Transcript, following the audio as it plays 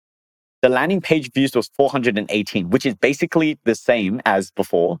The landing page views was 418, which is basically the same as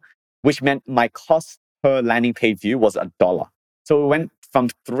before, which meant my cost per landing page view was $1. So it went from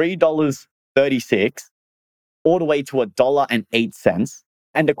 $3.36 all the way to $1.08.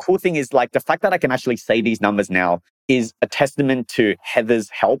 And the cool thing is like the fact that I can actually say these numbers now is a testament to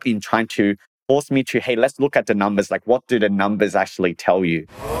Heather's help in trying to force me to, hey, let's look at the numbers. Like, what do the numbers actually tell you?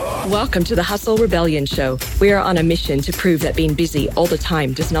 Welcome to the Hustle Rebellion Show. We are on a mission to prove that being busy all the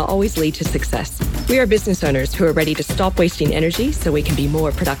time does not always lead to success. We are business owners who are ready to stop wasting energy so we can be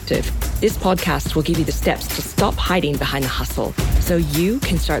more productive. This podcast will give you the steps to stop hiding behind the hustle so you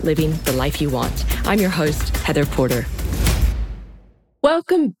can start living the life you want. I'm your host, Heather Porter.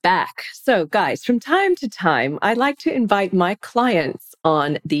 Welcome back. So guys, from time to time, I like to invite my clients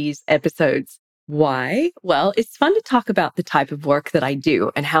on these episodes. Why? Well, it's fun to talk about the type of work that I do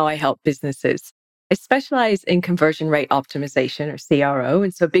and how I help businesses. I specialize in conversion rate optimization or CRO.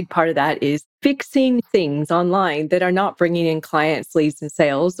 And so a big part of that is fixing things online that are not bringing in clients, leads, and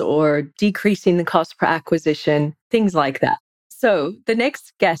sales or decreasing the cost per acquisition, things like that. So the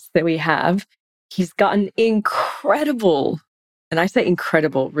next guest that we have, he's gotten incredible, and I say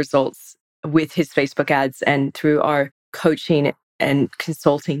incredible results with his Facebook ads and through our coaching and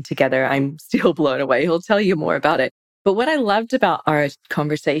consulting together. I'm still blown away. He'll tell you more about it. But what I loved about our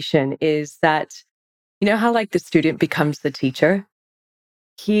conversation is that, you know how like the student becomes the teacher?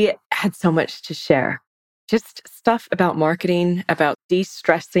 He had so much to share. Just stuff about marketing, about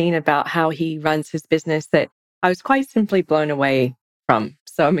de-stressing, about how he runs his business that I was quite simply blown away from.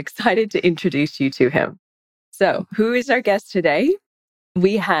 So I'm excited to introduce you to him. So who is our guest today?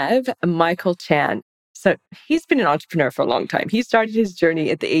 We have Michael Chan. So he's been an entrepreneur for a long time. He started his journey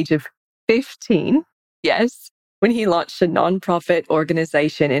at the age of 15, yes, when he launched a nonprofit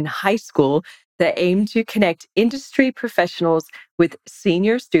organization in high school that aimed to connect industry professionals with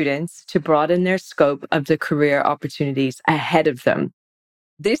senior students to broaden their scope of the career opportunities ahead of them.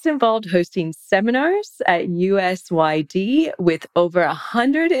 This involved hosting seminars at USYD with over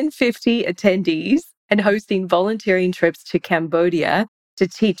 150 attendees and hosting volunteering trips to Cambodia to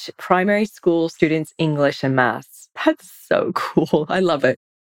teach primary school students English and maths. That's so cool. I love it.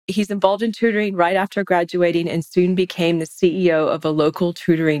 He's involved in tutoring right after graduating and soon became the CEO of a local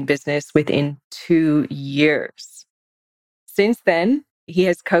tutoring business within 2 years. Since then, he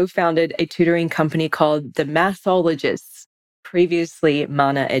has co-founded a tutoring company called The Mathologists, previously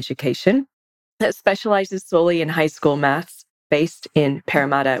Mana Education, that specializes solely in high school maths based in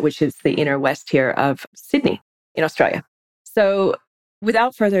Parramatta, which is the inner west here of Sydney in Australia. So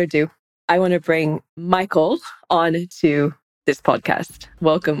without further ado, I want to bring Michael on to this podcast.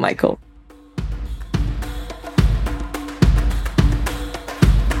 Welcome, Michael.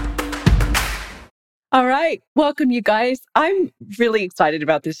 All right. Welcome, you guys. I'm really excited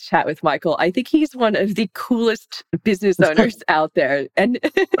about this chat with Michael. I think he's one of the coolest business owners out there. And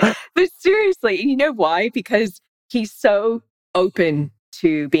but seriously, you know why? Because he's so open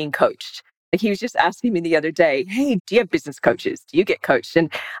to being coached. Like he was just asking me the other day, hey, do you have business coaches? Do you get coached? And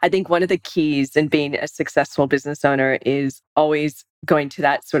I think one of the keys in being a successful business owner is always going to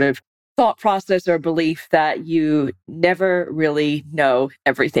that sort of thought process or belief that you never really know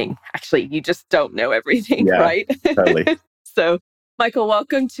everything. Actually, you just don't know everything, right? Totally. So, Michael,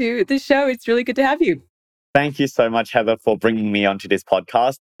 welcome to the show. It's really good to have you. Thank you so much, Heather, for bringing me onto this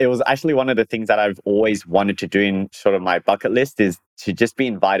podcast. It was actually one of the things that I've always wanted to do in sort of my bucket list is to just be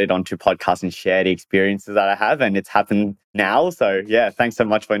invited onto podcasts and share the experiences that I have. And it's happened now. So yeah, thanks so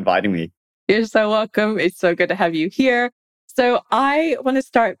much for inviting me. You're so welcome. It's so good to have you here. So I want to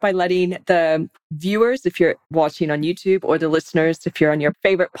start by letting the viewers, if you're watching on YouTube, or the listeners, if you're on your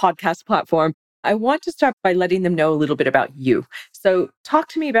favorite podcast platform, I want to start by letting them know a little bit about you. So talk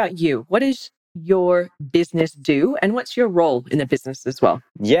to me about you. What does your business do? And what's your role in the business as well?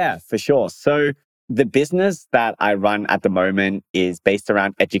 Yeah, for sure. So the business that I run at the moment is based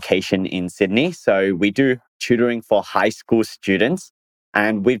around education in Sydney. So we do tutoring for high school students.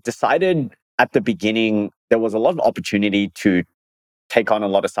 And we've decided at the beginning, there was a lot of opportunity to take on a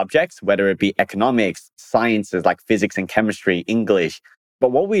lot of subjects, whether it be economics, sciences like physics and chemistry, English.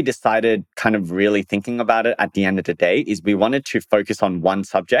 But what we decided, kind of really thinking about it at the end of the day, is we wanted to focus on one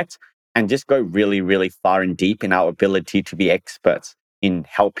subject and just go really, really far and deep in our ability to be experts in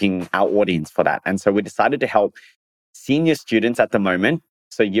helping our audience for that. And so we decided to help senior students at the moment,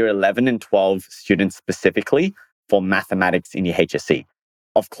 so year 11 and 12 students specifically, for mathematics in your HSC.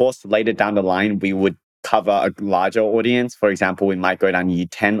 Of course, later down the line, we would cover a larger audience. For example, we might go down year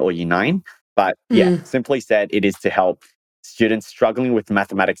 10 or year 9. But yeah, simply said, it is to help students struggling with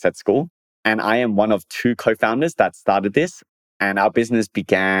mathematics at school. And I am one of 2 co-founders that started this. And our business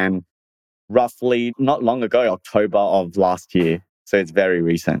began roughly not long ago, October of last year. So it's very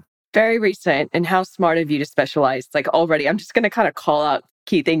recent. Very recent. And how smart of you to specialize. Like already, I'm just going to kind of call out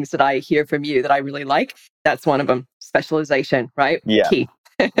key things that I hear from you that I really like. That's one of them. Specialization, right? Yeah. Key.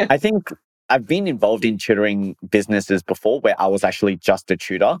 I think I've been involved in tutoring businesses before where I was actually just a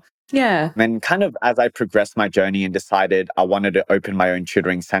tutor. Yeah. And kind of as I progressed my journey and decided I wanted to open my own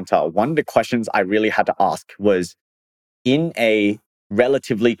tutoring center, one of the questions I really had to ask was, in a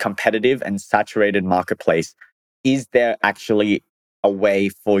relatively competitive and saturated marketplace, is there actually a way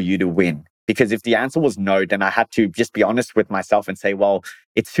for you to win? Because if the answer was no, then I had to just be honest with myself and say, well,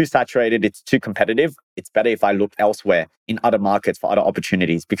 it's too saturated, it's too competitive. It's better if I look elsewhere in other markets for other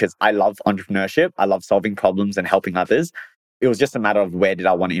opportunities, because I love entrepreneurship. I love solving problems and helping others. It was just a matter of where did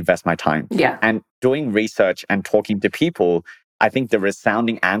I want to invest my time? Yeah. And doing research and talking to people, I think the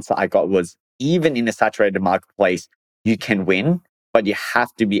resounding answer I got was, even in a saturated marketplace, you can win, but you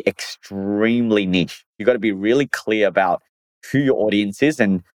have to be extremely niche. You got to be really clear about who your audience is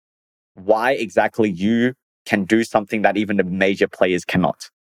and why exactly you can do something that even the major players cannot.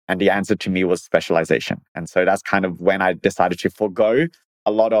 And the answer to me was specialization. And so that's kind of when I decided to forego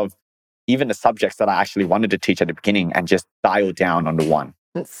a lot of even the subjects that I actually wanted to teach at the beginning and just dial down on the one.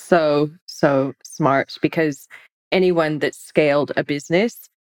 That's so smart, because anyone that scaled a business,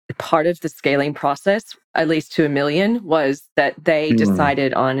 part of the scaling process, at least to 1 million, was that they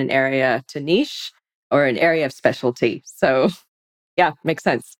decided on an area to niche or an area of specialty. So yeah, makes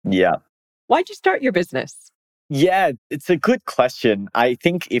sense. Yeah. Why'd you start your business? Yeah, it's a good question. I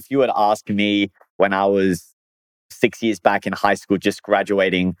think if you had asked me when I was 6 years back in high school, just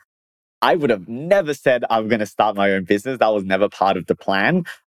graduating, I would have never said I'm going to start my own business. That was never part of the plan.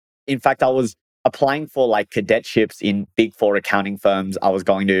 In fact, I was applying for like cadetships in big four accounting firms. I was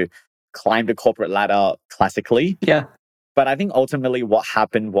going to climb the corporate ladder classically. Yeah. But I think ultimately what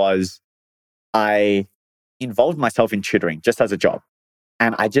happened was I involved myself in tutoring just as a job.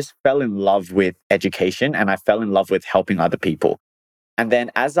 And I just fell in love with education and I fell in love with helping other people. And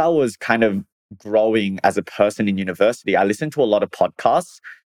then as I was kind of growing as a person in university, I listened to a lot of podcasts.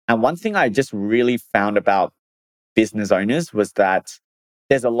 And one thing I just really found about business owners was that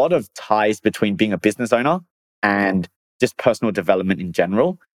there's a lot of ties between being a business owner and just personal development in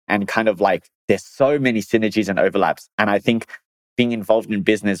general. And kind of like there's so many synergies and overlaps. And I think being involved in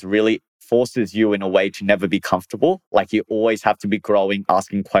business really forces you in a way to never be comfortable. Like you always have to be growing,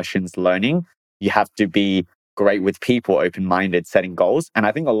 asking questions, learning. You have to be great with people, open-minded, setting goals. And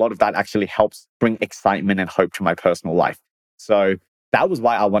I think a lot of that actually helps bring excitement and hope to my personal life. So that was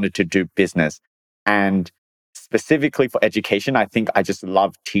why I wanted to do business. And specifically for education, I think I just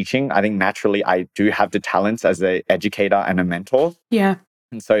love teaching. I think naturally I do have the talents as an educator and a mentor. Yeah.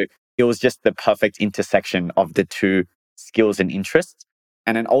 And so it was just the perfect intersection of the two skills and interests.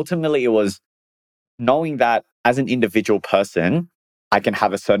 And then ultimately it was knowing that as an individual person, I can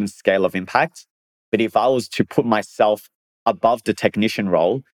have a certain scale of impact. But if I was to put myself above the technician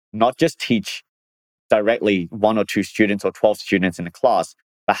role, not just teach directly 1 or 2 students or 12 students in a class,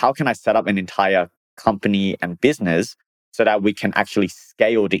 but how can I set up an entire company and business so that we can actually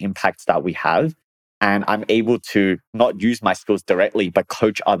scale the impacts that we have? And I'm able to not use my skills directly, but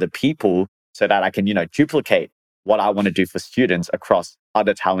coach other people so that I can, duplicate what I want to do for students across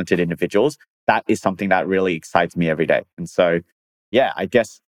other talented individuals. That is something that really excites me every day. And so, yeah, I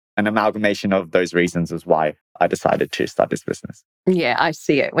guess an amalgamation of those reasons is why I decided to start this business. Yeah, I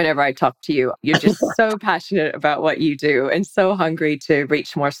see it whenever I talk to you. You're just so passionate about what you do and so hungry to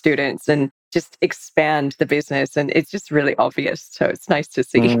reach more students and just expand the business. And it's just really obvious. So it's nice to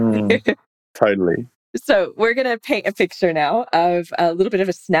see. Totally. So we're going to paint a picture now of a little bit of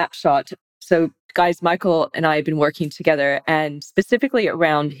a snapshot. So guys, Michael and I have been working together and specifically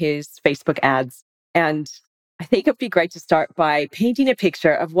around his Facebook ads. And I think it'd be great to start by painting a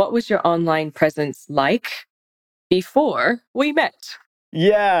picture of what was your online presence like before we met.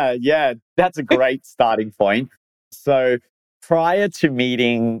 Yeah, that's a great starting point. So prior to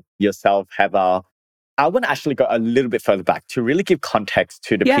meeting yourself, Heather, I want to actually go a little bit further back to really give context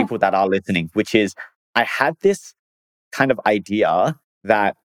to the people that are listening, which is I had this kind of idea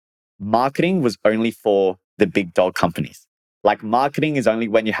that marketing was only for the big dog companies. Like marketing is only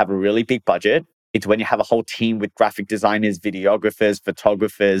when you have a really big budget. It's when you have a whole team with graphic designers, videographers,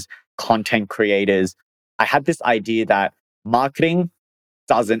 photographers, content creators. I had this idea that marketing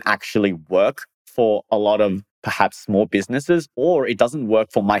doesn't actually work for a lot of perhaps small businesses, or it doesn't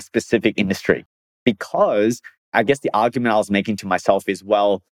work for my specific industry. Because I guess the argument I was making to myself is,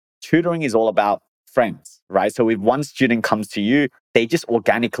 well, tutoring is all about friends, right? So if one student comes to you, they just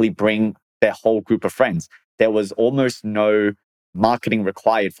organically bring their whole group of friends. There was almost no marketing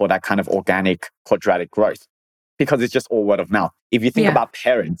required for that kind of organic quadratic growth because it's just all word of mouth. If you think about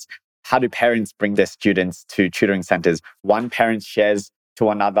parents, how do parents bring their students to tutoring centers? One parent shares to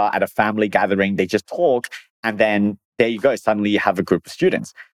another at a family gathering, they just talk, and then there you go. Suddenly you have a group of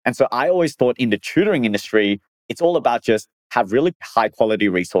students. And so I always thought in the tutoring industry, it's all about just have really high quality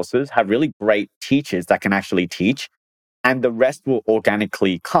resources, have really great teachers that can actually teach, and the rest will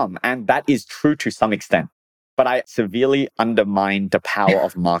organically come. And that is true to some extent. But I severely undermine the power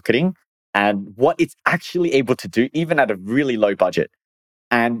of marketing and what it's actually able to do, even at a really low budget.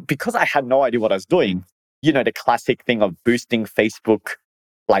 And because I had no idea what I was doing, the classic thing of boosting Facebook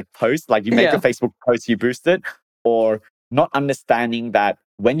like posts, like you make a Facebook post, you boost it, or not understanding that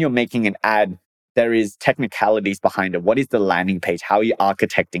when you're making an ad, there is technicalities behind it. What is the landing page? How are you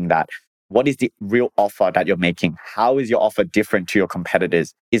architecting that? What is the real offer that you're making? How is your offer different to your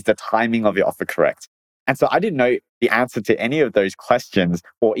competitors? Is the timing of your offer correct? And so I didn't know the answer to any of those questions,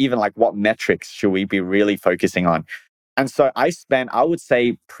 or even like what metrics should we be really focusing on. And so I spent, I would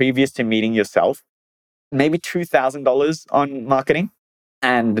say, previous to meeting yourself, maybe $2,000 on marketing.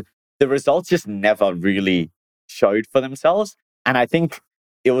 And the results just never really showed for themselves. And I think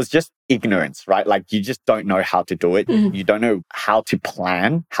it was just ignorance, right? Like you just don't know how to do it. You don't know how to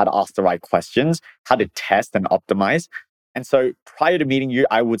plan, how to ask the right questions, how to test and optimize. And so prior to meeting you,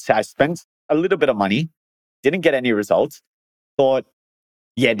 I would say I spent a little bit of money, didn't get any results, thought,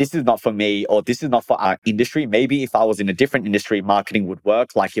 yeah, this is not for me, or this is not for our industry. Maybe if I was in a different industry, marketing would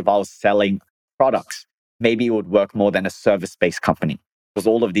work. Like if I was selling products, maybe it would work more than a service-based company. It was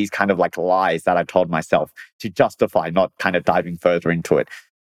all of these kind of like lies that I told myself to justify not kind of diving further into it.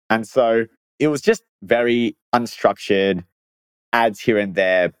 And so it was just very unstructured, ads here and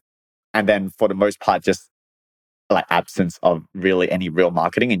there. And then for the most part, just like absence of really any real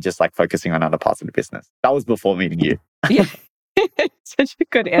marketing and just like focusing on other parts of the business. That was before meeting you. Yeah. Such a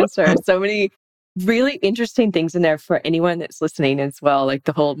good answer. So many really interesting things in there for anyone that's listening as well. Like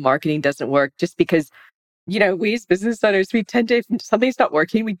the whole marketing doesn't work just because, we as business owners, we tend to, if something's not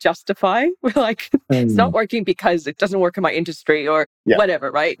working, we justify. We're like, it's not working because it doesn't work in my industry or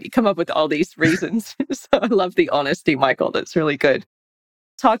whatever, right? You come up with all these reasons. So I love the honesty, Michael. That's really good.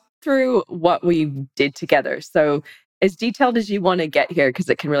 Talk through what we did together. So as detailed as you want to get here, because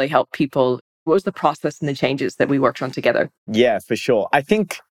it can really help people. What was the process and the changes that we worked on together? Yeah, for sure. I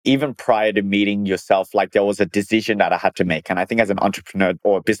think even prior to meeting yourself, like there was a decision that I had to make. And I think as an entrepreneur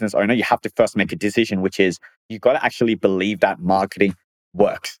or a business owner, you have to first make a decision, which is you've got to actually believe that marketing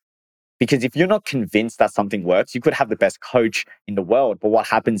works. Because if you're not convinced that something works, you could have the best coach in the world. But what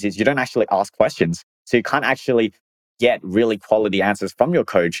happens is you don't actually ask questions. So you can't actually get really quality answers from your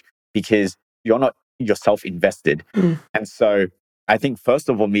coach because you're not yourself invested. And so I think first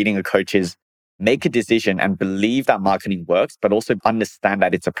of all, meeting a coach is make a decision and believe that marketing works, but also understand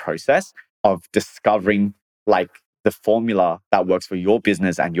that it's a process of discovering like the formula that works for your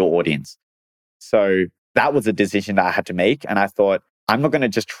business and your audience. So that was a decision that I had to make. And I thought, I'm not going to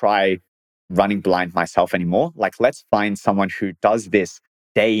just try running blind myself anymore. Like, let's find someone who does this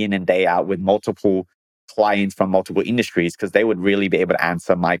day in and day out with multiple clients from multiple industries, because they would really be able to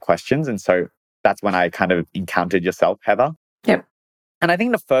answer my questions. And so that's when I kind of encountered yourself, Heather. Yep. And I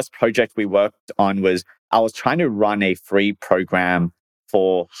think the first project we worked on was I was trying to run a free program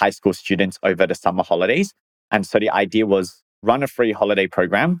for high school students over the summer holidays. And so the idea was run a free holiday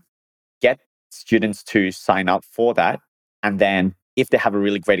program, get students to sign up for that. And then if they have a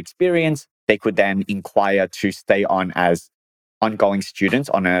really great experience, they could then inquire to stay on as ongoing students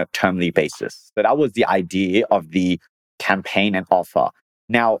on a termly basis. So that was the idea of the campaign and offer.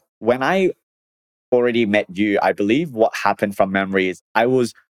 Now, when I already met you, I believe what happened from memory is I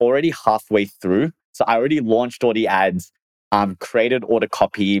was already halfway through. So I already launched all the ads, created all the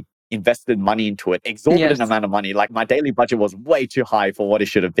copy, invested money into it, exorbitant amount of money. Like my daily budget was way too high for what it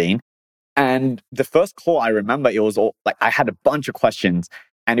should have been. And the first call I remember, it was all like I had a bunch of questions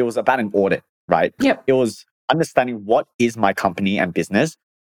and it was about an audit, right? Yep. It was understanding what is my company and business?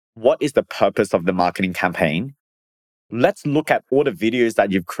 What is the purpose of the marketing campaign? Let's look at all the videos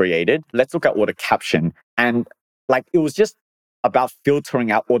that you've created. Let's look at all the caption. And like, it was just about filtering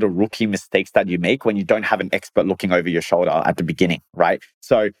out all the rookie mistakes that you make when you don't have an expert looking over your shoulder at the beginning, right?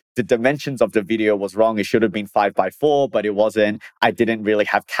 So the dimensions of the video was wrong. It should have been 5x4, but it wasn't. I didn't really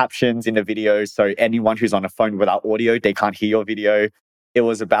have captions in the video. So anyone who's on a phone without audio, they can't hear your video. It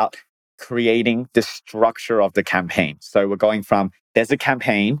was about creating the structure of the campaign. So we're going from there's a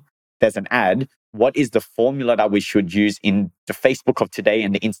campaign, there's an ad. What is the formula that we should use in the Facebook of today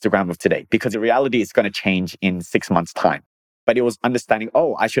and the Instagram of today? Because the reality is going to change in 6 months' time. but it was understanding,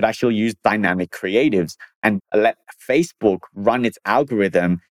 oh, I should actually use dynamic creatives and let Facebook run its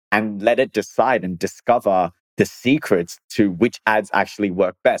algorithm and let it decide and discover the secrets to which ads actually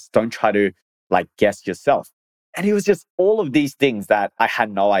work best. Don't try to guess yourself. And it was just all of these things that I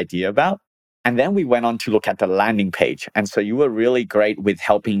had no idea about. And then we went on to look at the landing page. And so you were really great with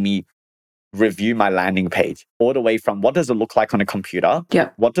helping me review my landing page all the way from what does it look like on a computer? Yeah.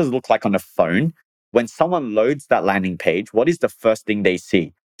 What does it look like on a phone? When someone loads that landing page, what is the first thing they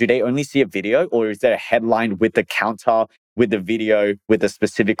see? Do they only see a video, or is there a headline with the counter, with the video, with a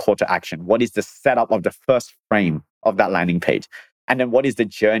specific call to action? What is the setup of the first frame of that landing page? And then what is the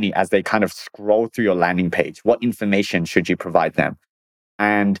journey as they kind of scroll through your landing page? What information should you provide them?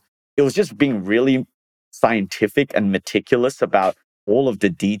 And it was just being really scientific and meticulous about all of the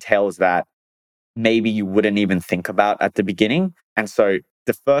details that maybe you wouldn't even think about at the beginning. And so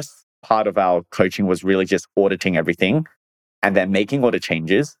the first part of our coaching was really just auditing everything and then making all the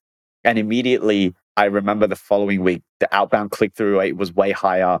changes. And immediately, I remember the following week, the outbound click-through rate was way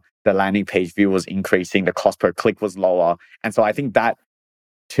higher. The landing page view was increasing. The cost per click was lower. And so I think that,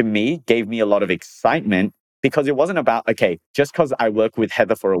 to me, gave me a lot of excitement because it wasn't about, okay, just because I work with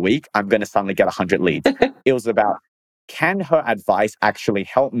Heather for a week, I'm going to suddenly get 100 leads. It was about, can her advice actually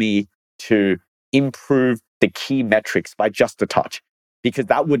help me to improve the key metrics by just a touch? Because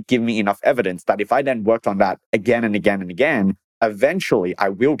that would give me enough evidence that if I then worked on that again and again and again, eventually I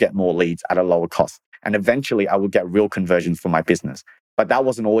will get more leads at a lower cost. And eventually I will get real conversions for my business. But that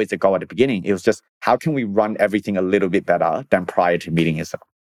wasn't always the goal at the beginning. It was just, how can we run everything a little bit better than prior to meeting yourself?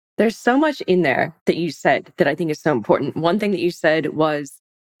 There's so much in there that you said that I think is so important. One thing that you said was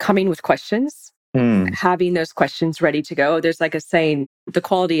coming with questions, having those questions ready to go. There's like a saying, the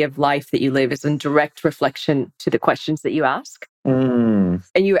quality of life that you live is in direct reflection to the questions that you ask. And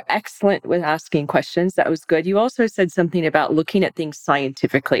you were excellent with asking questions. That was good. You also said something about looking at things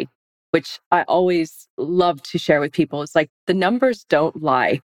scientifically, which I always love to share with people. It's like the numbers don't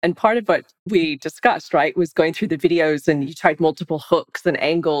lie. And part of what we discussed, right, was going through the videos and you tried multiple hooks and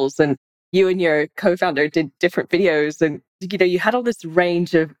angles, and you and your co-founder did different videos, and you had all this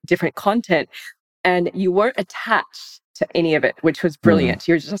range of different content and you weren't attached to any of it, which was brilliant.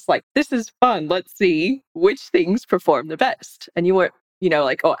 You're just like, this is fun. Let's see which things perform the best. And you weren't,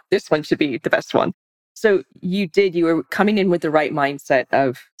 like, oh, this one should be the best one. So you were coming in with the right mindset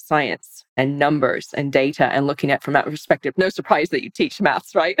of science and numbers and data and looking at from that perspective. No surprise that you teach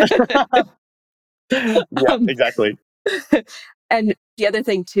maths, right? Yeah, exactly. And the other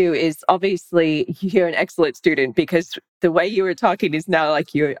thing too is obviously you're an excellent student because the way you were talking is now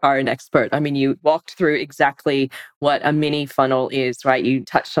like you are an expert. I mean, you walked through exactly what a mini funnel is, right? You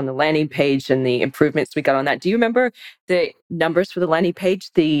touched on the landing page and the improvements we got on that. Do you remember the numbers for the landing page,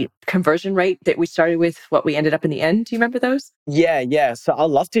 the conversion rate that we started with, what we ended up in the end? Do you remember those? Yeah. So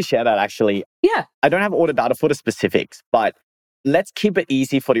I'd love to share that actually. Yeah. I don't have all the data for the specifics, but let's keep it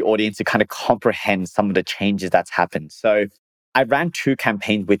easy for the audience to kind of comprehend some of the changes that's happened. So I ran 2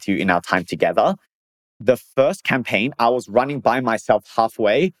 campaigns with you in our time together. The first campaign, I was running by myself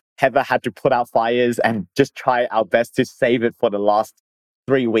halfway. Heather had to put out fires and just try our best to save it for the last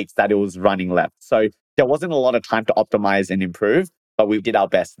 3 weeks that it was running left. So there wasn't a lot of time to optimize and improve, but we did our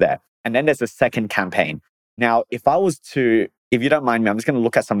best there. And then there's a second campaign. Now, if you don't mind me, I'm just going to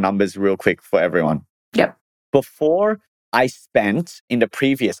look at some numbers real quick for everyone. Yep. Before I spent a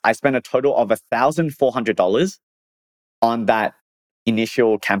total of $1,400 on that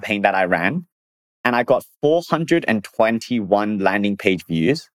initial campaign that I ran. And I got 421 landing page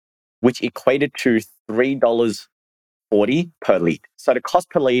views, which equated to $3.40 per lead. So the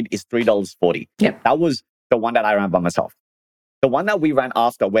cost per lead is $3.40. Yep. That was the one that I ran by myself. The one that we ran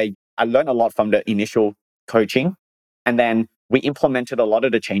after, where I learned a lot from the initial coaching, and then we implemented a lot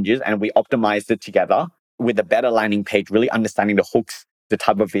of the changes and we optimized it together with a better landing page, really understanding the hooks, the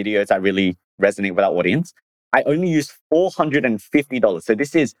type of videos that really resonate with our audience. I only used $450. So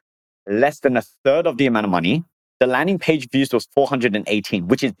this is less than a third of the amount of money. The landing page views was 418,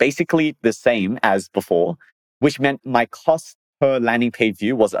 which is basically the same as before, which meant my cost per landing page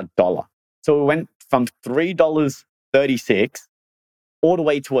view was $1. So it went from $3.36 all the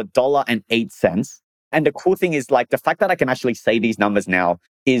way to $1.08. And the cool thing is, like, the fact that I can actually say these numbers now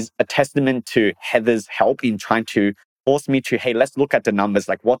is a testament to Heather's help in trying to force me to, hey, let's look at the numbers.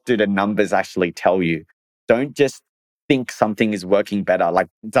 Like, what do the numbers actually tell you? Don't just think something is working better. Like,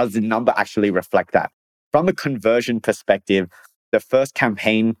 does the number actually reflect that? From a conversion perspective, the first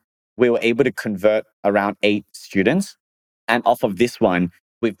campaign, we were able to convert around 8 students. And off of this one,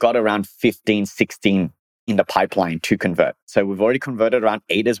 we've got around 15, 16 in the pipeline to convert. So we've already converted around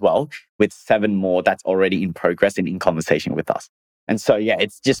 8 as well, with 7 more that's already in progress and in conversation with us. And so, yeah,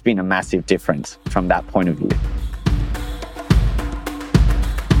 it's just been a massive difference from that point of view.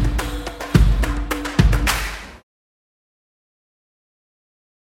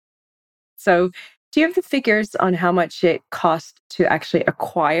 So, do you have the figures on how much it costs to actually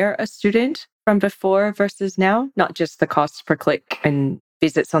acquire a student from before versus now? Not just the cost per click and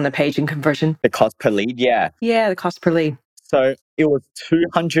visits on the page and conversion. The cost per lead, yeah. Yeah, the cost per lead. So it was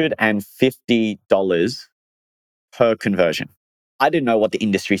 $250 per conversion. I didn't know what the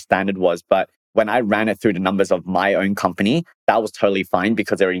industry standard was, but when I ran it through the numbers of my own company, that was totally fine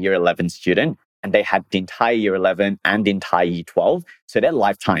because they're a year 11 student and they had the entire year 11 and the entire year 12. So their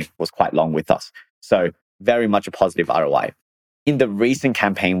lifetime was quite long with us. So very much a positive ROI. In the recent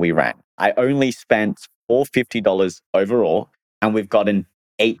campaign we ran, I only spent $450 overall, and we've gotten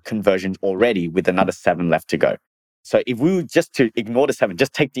 8 conversions already with another 7 left to go. So if we were just to ignore the 7,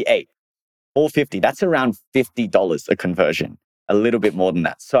 just take the 8, $450, that's around $50 a conversion, a little bit more than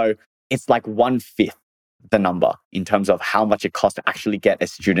that. So it's like 1/5 the number in terms of how much it costs to actually get a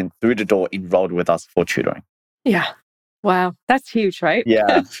student through the door enrolled with us for tutoring. Yeah. Wow. That's huge, right?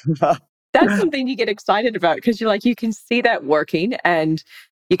 Yeah. That's something you get excited about because you're like, you can see that working and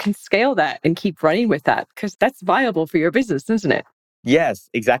you can scale that and keep running with that because that's viable for your business, isn't it? Yes,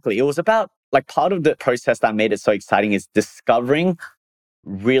 exactly. It was about like part of the process that made it so exciting is discovering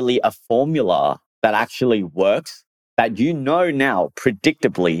really a formula that actually works, that you know now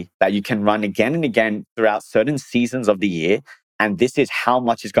predictably that you can run again and again throughout certain seasons of the year. And this is how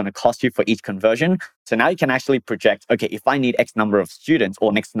much it's going to cost you for each conversion. So now you can actually project, okay, if I need X number of students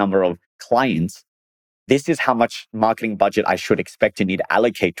or X number of clients, this is how much marketing budget I should expect to need to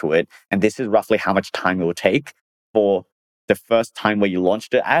allocate to it. And this is roughly how much time it will take for the first time where you launch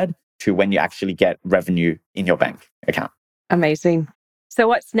the ad to when you actually get revenue in your bank account. Amazing. So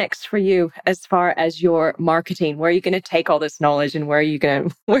what's next for you as far as your marketing? Where are you going to take all this knowledge and where are you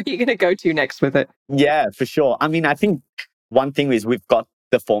going to go to next with it? Yeah, for sure. I mean, I think one thing is we've got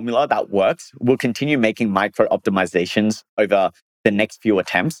the formula that works. We'll continue making micro optimizations over the next few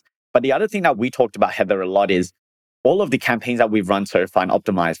attempts. But the other thing that we talked about, Heather, a lot is all of the campaigns that we've run so far and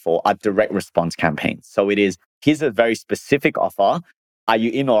optimized for are direct response campaigns. So it is, here's a very specific offer. Are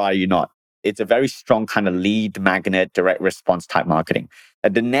you in or are you not? It's a very strong kind of lead magnet, direct response type marketing.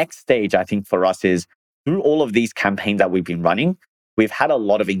 And the next stage, I think, for us is through all of these campaigns that we've been running, we've had a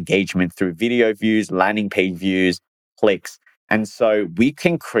lot of engagement through video views, landing page views, clicks. And so we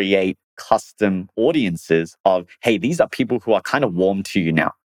can create custom audiences of, hey, these are people who are kind of warm to you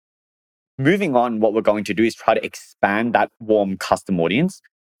now. Moving on, what we're going to do is try to expand that warm custom audience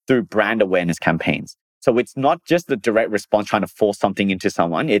through brand awareness campaigns. So it's not just the direct response trying to force something into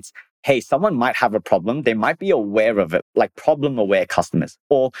someone. It's, hey, someone might have a problem. They might be aware of it, like problem aware customers,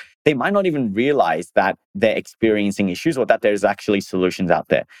 or they might not even realize that they're experiencing issues or that there's actually solutions out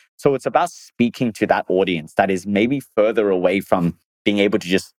there. So it's about speaking to that audience that is maybe further away from being able to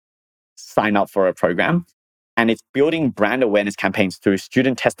just sign up for a program. And it's building brand awareness campaigns through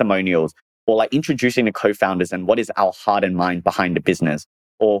student testimonials or like introducing the co-founders and what is our heart and mind behind the business,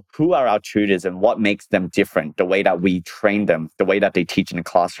 or who are our tutors and what makes them different, the way that we train them, the way that they teach in the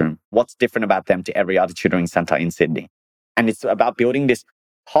classroom, what's different about them to every other tutoring center in Sydney. And it's about building this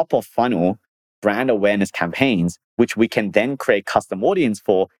top of funnel brand awareness campaigns, which we can then create custom audience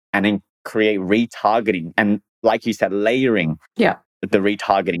for and then create retargeting. And like you said, layering the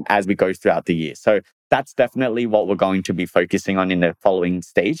retargeting as we go throughout the year. So that's definitely what we're going to be focusing on in the following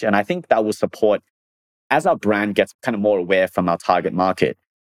stage. And I think that will support as our brand gets kind of more aware from our target market.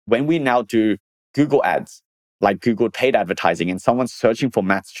 When we now do Google ads, like Google paid advertising, and someone's searching for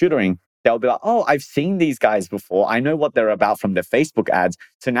maths tutoring, they'll be like, oh, I've seen these guys before. I know what they're about from their Facebook ads.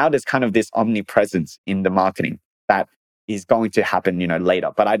 So now there's kind of this omnipresence in the marketing that is going to happen,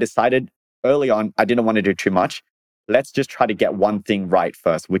 later. But I decided early on, I didn't want to do too much. Let's just try to get one thing right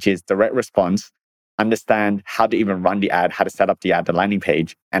first, which is direct response, understand how to even run the ad, how to set up the ad, the landing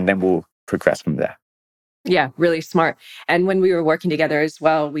page, and then we'll progress from there. Yeah, really smart. And when we were working together as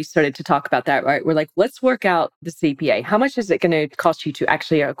well, we started to talk about that, right? We're like, let's work out the CPA. How much is it going to cost you to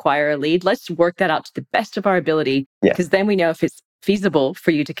actually acquire a lead? Let's work that out to the best of our ability, because then we know if it's feasible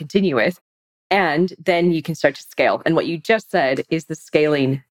for you to continue with. And then you can start to scale. And what you just said is the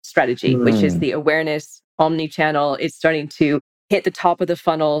scaling strategy, which is the awareness, omni-channel. It's starting to hit the top of the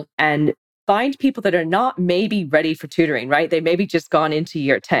funnel and find people that are not maybe ready for tutoring, right? They maybe just gone into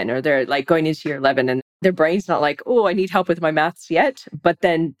year 10 or they're like going into year 11 and their brain's not like, oh, I need help with my maths yet. But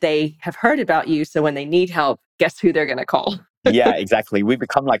then they have heard about you. So when they need help, guess who they're going to call? Yeah, exactly. We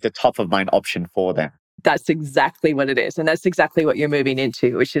become like the top of mind option for them. That's exactly what it is. And that's exactly what you're moving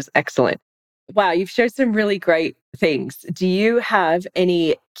into, which is excellent. Wow, you've shared some really great things. Do you have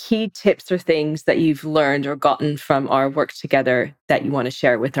any key tips or things that you've learned or gotten from our work together that you want to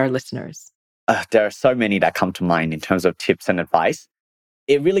share with our listeners? There are so many that come to mind in terms of tips and advice.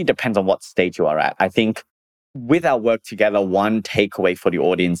 It really depends on what stage you are at. I think with our work together, one takeaway for the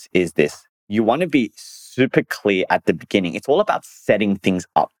audience is this. You want to be super clear at the beginning. It's all about setting things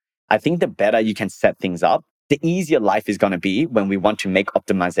up. I think the better you can set things up, the easier life is going to be when we want to make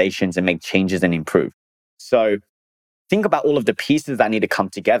optimizations and make changes and improve. So think about all of the pieces that need to come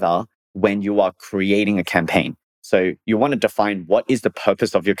together when you are creating a campaign. So you want to define what is the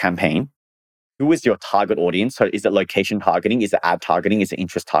purpose of your campaign. Who is your target audience? So is it location targeting? Is it ad targeting? Is it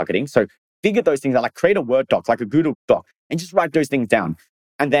interest targeting? So figure those things out, like create a Word doc, like a Google doc, and just write those things down.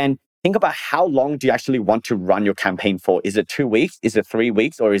 And then think about how long do you actually want to run your campaign for? Is it 2 weeks? Is it 3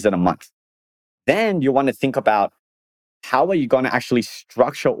 weeks? Or is it a month? Then you want to think about how are you going to actually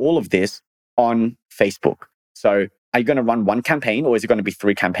structure all of this on Facebook? So are you going to run one campaign or is it going to be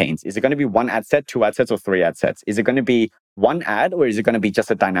 3 campaigns? Is it going to be 1 ad set, 2 ad sets, or 3 ad sets? Is it going to be 1 ad or is it going to be just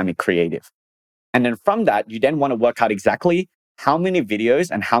a dynamic creative? And then from that, you then want to work out exactly how many videos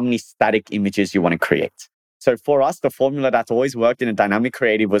and how many static images you want to create. So for us, the formula that's always worked in a dynamic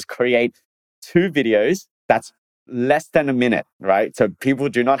creative was create 2 videos that's less than a minute, right? So people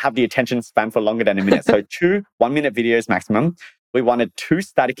do not have the attention span for longer than a minute. So 2 1-minute videos maximum. We wanted 2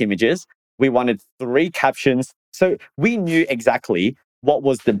 static images. We wanted 3 captions. So we knew exactly what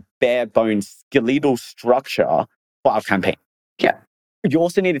was the bare bones skeletal structure for our campaign. Yeah. You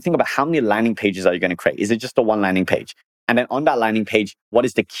also need to think about how many landing pages are you going to create? Is it just the 1 landing page? And then on that landing page, what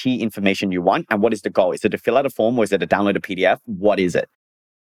is the key information you want? And what is the goal? Is it to fill out a form or is it to download a PDF? What is it?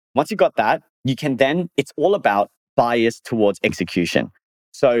 Once you got that, you can then, it's all about bias towards execution.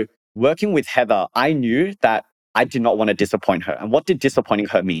 So working with Heather, I knew that I did not want to disappoint her. And what did disappointing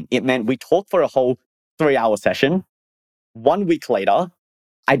her mean? It meant we talked for a whole 3-hour session. 1 week later,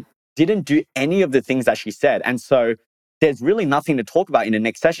 I didn't do any of the things that she said. And so there's really nothing to talk about in the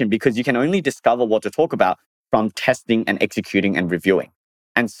next session because you can only discover what to talk about from testing and executing and reviewing.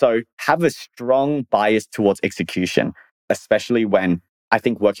 And so have a strong bias towards execution, especially when I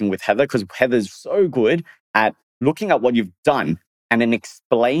think working with Heather, because Heather's so good at looking at what you've done and then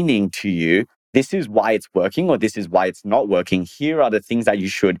explaining to you, this is why it's working or this is why it's not working. Here are the things that you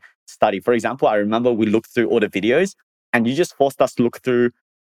should study. For example, I remember we looked through all the videos and you just forced us to look through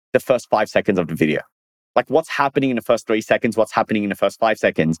the first 5 seconds of the video. Like what's happening in the first 3 seconds, what's happening in the first 5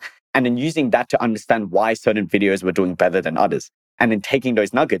 seconds, and then using that to understand why certain videos were doing better than others. And then taking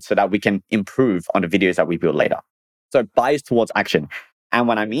those nuggets so that we can improve on the videos that we build later. So bias towards action. And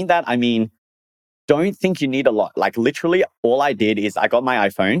when I mean that, I mean, don't think you need a lot. Like literally all I did is I got my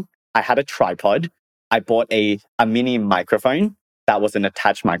iPhone, I had a tripod, I bought a mini microphone that was an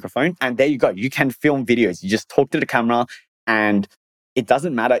attached microphone. And there you go. You can film videos. You just talk to the camera and it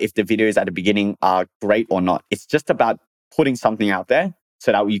doesn't matter if the videos at the beginning are great or not. It's just about putting something out there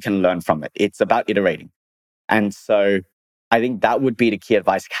so that you can learn from it. It's about iterating. And so I think that would be the key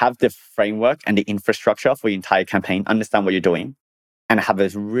advice. Have the framework and the infrastructure for your entire campaign, understand what you're doing, and have a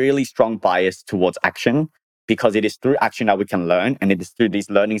really strong bias towards action because it is through action that we can learn. And it is through these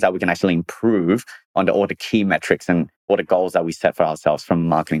learnings that we can actually improve on all the key metrics and all the goals that we set for ourselves from a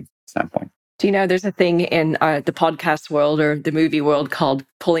marketing standpoint. Do you know there's a thing in the podcast world or the movie world called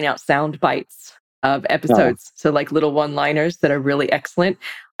pulling out sound bites of episodes? So like little one-liners that are really excellent.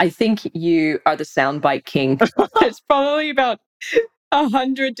 I think you are the soundbite king. There's probably about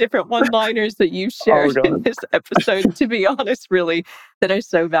 100 different one-liners that you've shared in this episode, to be honest, really, that are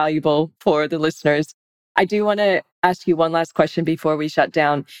so valuable for the listeners. I do want to ask you one last question before we shut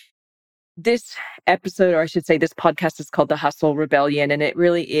down. This episode, or I should say this podcast, is called The Hustle Rebellion, and it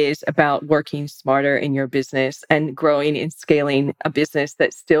really is about working smarter in your business and growing and scaling a business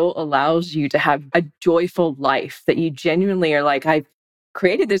that still allows you to have a joyful life, that you genuinely are like, I've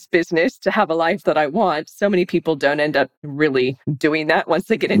created this business to have a life that I want. So many people don't end up really doing that once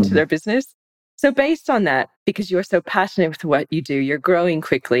they get into their business. So based on that, because you're so passionate with what you do, you're growing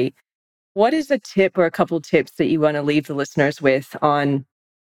quickly, what is a tip or a couple of tips that you want to leave the listeners with on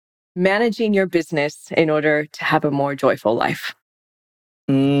managing your business in order to have a more joyful life?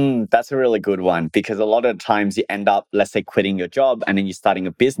 That's a really good one because a lot of times you end up, let's say, quitting your job and then you're starting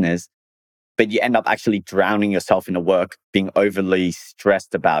a business, but you end up actually drowning yourself in the work, being overly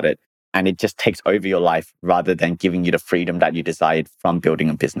stressed about it. And it just takes over your life rather than giving you the freedom that you desired from building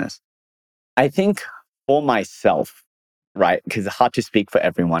a business. I think for myself, right, because it's hard to speak for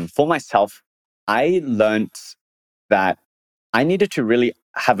everyone. For myself, I learned that I needed to really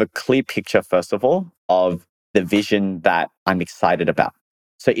have a clear picture, first of all, of the vision that I'm excited about.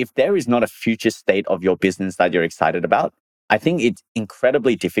 So if there is not a future state of your business that you're excited about, I think it's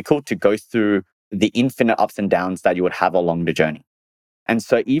incredibly difficult to go through the infinite ups and downs that you would have along the journey. And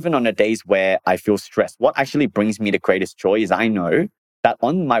so even on the days where I feel stressed, what actually brings me the greatest joy is I know that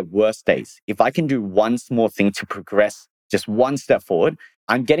on my worst days, if I can do one small thing to progress just one step forward,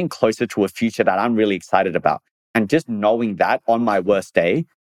 I'm getting closer to a future that I'm really excited about. And just knowing that on my worst day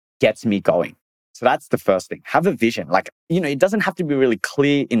gets me going. So that's the first thing. Have a vision. It doesn't have to be really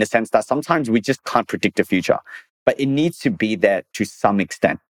clear in the sense that sometimes we just can't predict the future, but it needs to be there to some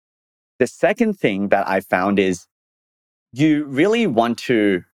extent. The second thing that I found is you really want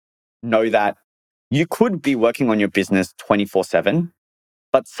to know that you could be working on your business 24/7,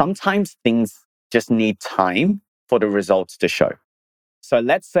 but sometimes things just need time for the results to show. So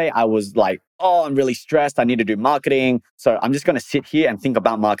let's say I was like, oh, I'm really stressed. I need to do marketing. So I'm just going to sit here and think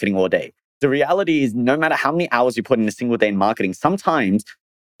about marketing all day. The reality is, no matter how many hours you put in a single day in marketing, sometimes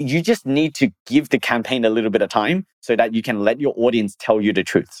you just need to give the campaign a little bit of time so that you can let your audience tell you the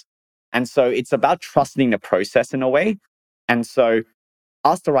truths. And so it's about trusting the process in a way. And so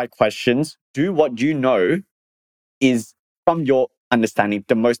ask the right questions, do what you know is, from your understanding,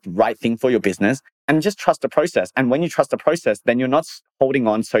 the most right thing for your business, and just trust the process. And when you trust the process, then you're not holding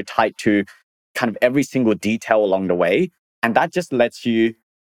on so tight to kind of every single detail along the way. And that just lets you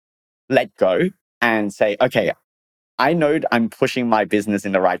let go and say, okay, I know I'm pushing my business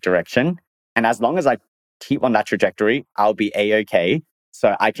in the right direction. And as long as I keep on that trajectory, I'll be A-okay.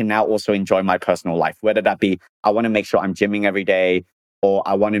 So I can now also enjoy my personal life, whether that be I want to make sure I'm gymming every day, or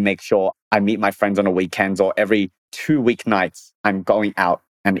I want to make sure I meet my friends on the weekends, or every 2 weeknights I'm going out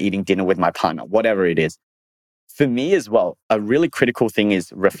and eating dinner with my partner, whatever it is. For me as well, a really critical thing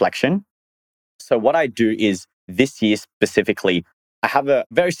is reflection. So what I do is, this year specifically, I have a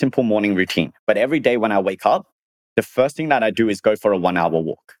very simple morning routine, but every day when I wake up, the first thing that I do is go for a 1 hour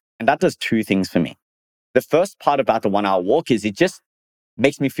walk. And that does two things for me. The first part about the 1 hour walk is it just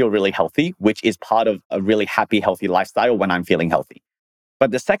makes me feel really healthy, which is part of a really happy, healthy lifestyle when I'm feeling healthy.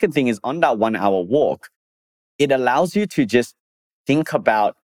 But the second thing is, on that 1 hour walk, it allows you to just think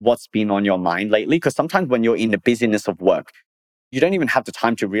about what's been on your mind lately. Because sometimes when you're in the busyness of work, you don't even have the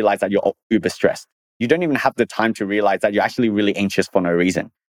time to realize that you're uber stressed. You don't even have the time to realize that you're actually really anxious for no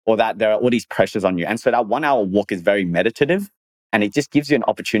reason, or that there are all these pressures on you. And so that 1 hour walk is very meditative, and it just gives you an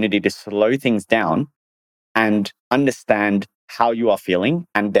opportunity to slow things down and understand how you are feeling,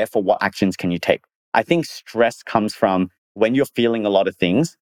 and therefore what actions can you take. I think stress comes from when you're feeling a lot of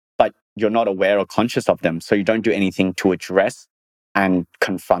things, but you're not aware or conscious of them. So you don't do anything to address and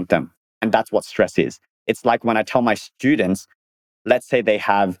confront them. And that's what stress is. It's like when I tell my students, let's say they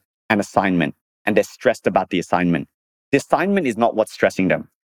have an assignment and they're stressed about the assignment. The assignment is not what's stressing them.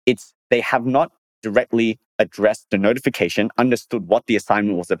 It's they have not directly addressed the notification, understood what the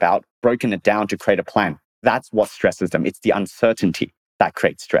assignment was about, broken it down to create a plan. That's what stresses them. It's the uncertainty that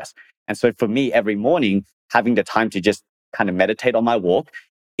creates stress. And so for me, every morning, having the time to just kind of meditate on my walk,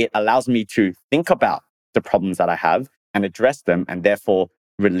 it allows me to think about the problems that I have and address them, and therefore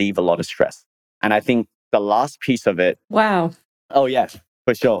relieve a lot of stress. And I think the last piece of it. Wow. Oh, yes,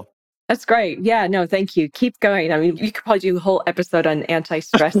 for sure. That's great. Yeah, no, thank you. Keep going. I mean, you could probably do a whole episode on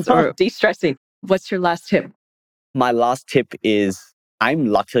anti-stress or de-stressing. What's your last tip? My last tip is, I'm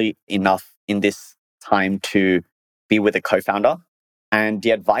lucky enough in this time to be with a co-founder. And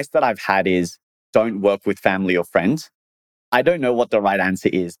the advice that I've had is, don't work with family or friends. I don't know what the right answer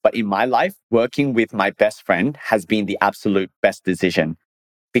is, but in my life, working with my best friend has been the absolute best decision,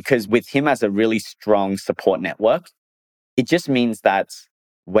 because with him as a really strong support network, it just means that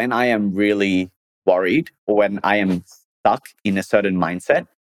when I am really worried or when I am stuck in a certain mindset,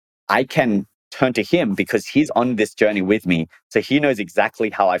 I can turn to him because he's on this journey with me. So he knows exactly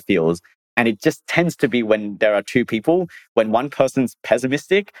how I feel. And it just tends to be, when there are two people, when one person's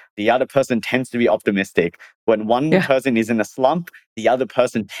pessimistic, the other person tends to be optimistic. When one person is in a slump, the other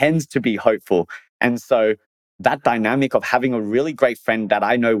person tends to be hopeful. And so that dynamic of having a really great friend that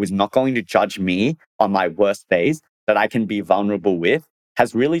I know is not going to judge me on my worst days, that I can be vulnerable with,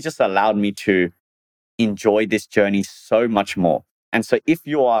 has really just allowed me to enjoy this journey so much more. And so if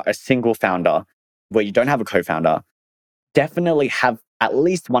you are a single founder where you don't have a co-founder, definitely have at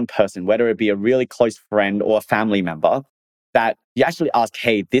least one person, whether it be a really close friend or a family member, that you actually ask,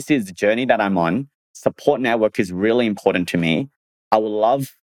 hey, this is the journey that I'm on. Support network is really important to me. I would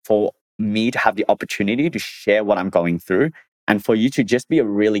love for me to have the opportunity to share what I'm going through, and for you to just be a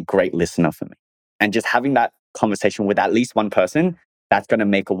really great listener for me. And just having that conversation with at least one person, that's going to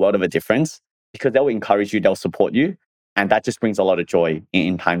make a world of a difference, because they'll encourage you, they'll support you. And that just brings a lot of joy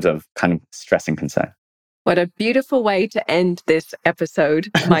in times of kind of stress and concern. What a beautiful way to end this episode,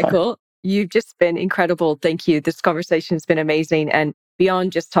 Michael. You've just been incredible. Thank you. This conversation has been amazing. And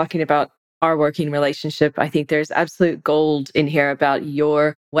beyond just talking about our working relationship, I think there's absolute gold in here about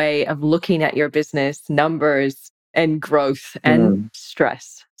your way of looking at your business, numbers and growth and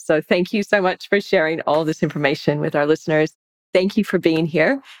stress. So thank you so much for sharing all this information with our listeners. Thank you for being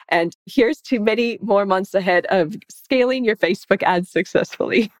here. And here's to many more months ahead of scaling your Facebook ads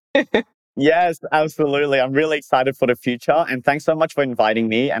successfully. Yes, absolutely. I'm really excited for the future. And thanks so much for inviting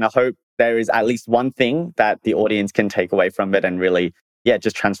me. And I hope there is at least one thing that the audience can take away from it and really,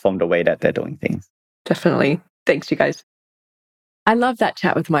 just transform the way that they're doing things. Definitely. Thanks, you guys. I love that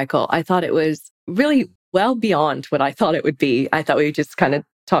chat with Michael. I thought it was really well beyond what I thought it would be. I thought we would just kind of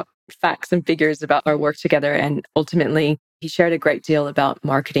talk facts and figures about our work together. And ultimately, he shared a great deal about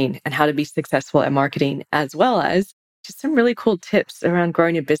marketing and how to be successful at marketing, as well as just some really cool tips around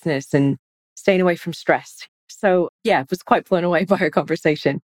growing a business and staying away from stress. So I was quite blown away by our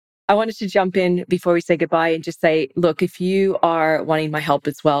conversation. I wanted to jump in before we say goodbye and just say, look, if you are wanting my help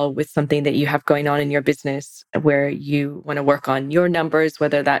as well with something that you have going on in your business where you want to work on your numbers,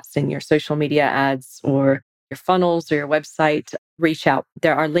 whether that's in your social media ads or your funnels or your website, reach out.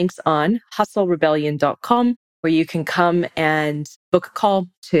 There are links on hustlerebellion.com where you can come and book a call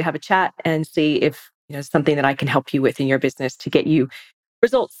to have a chat and see if something that I can help you with in your business to get you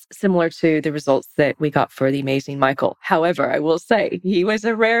results similar to the results that we got for the amazing Michael. However, I will say he was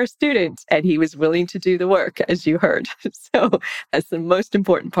a rare student and he was willing to do the work, as you heard. So that's the most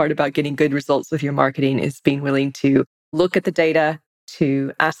important part about getting good results with your marketing, is being willing to look at the data,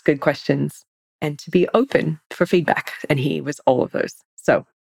 to ask good questions, and to be open for feedback. And he was all of those. So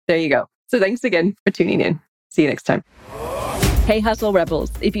there you go. So thanks again for tuning in. See you next time. Hey, Hustle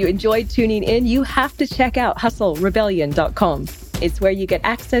Rebels. If you enjoyed tuning in, you have to check out hustlerebellion.com. It's where you get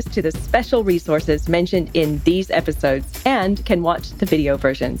access to the special resources mentioned in these episodes and can watch the video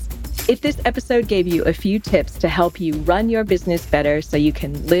versions. If this episode gave you a few tips to help you run your business better so you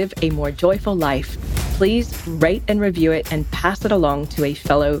can live a more joyful life, please rate and review it and pass it along to a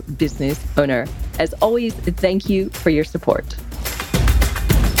fellow business owner. As always, thank you for your support.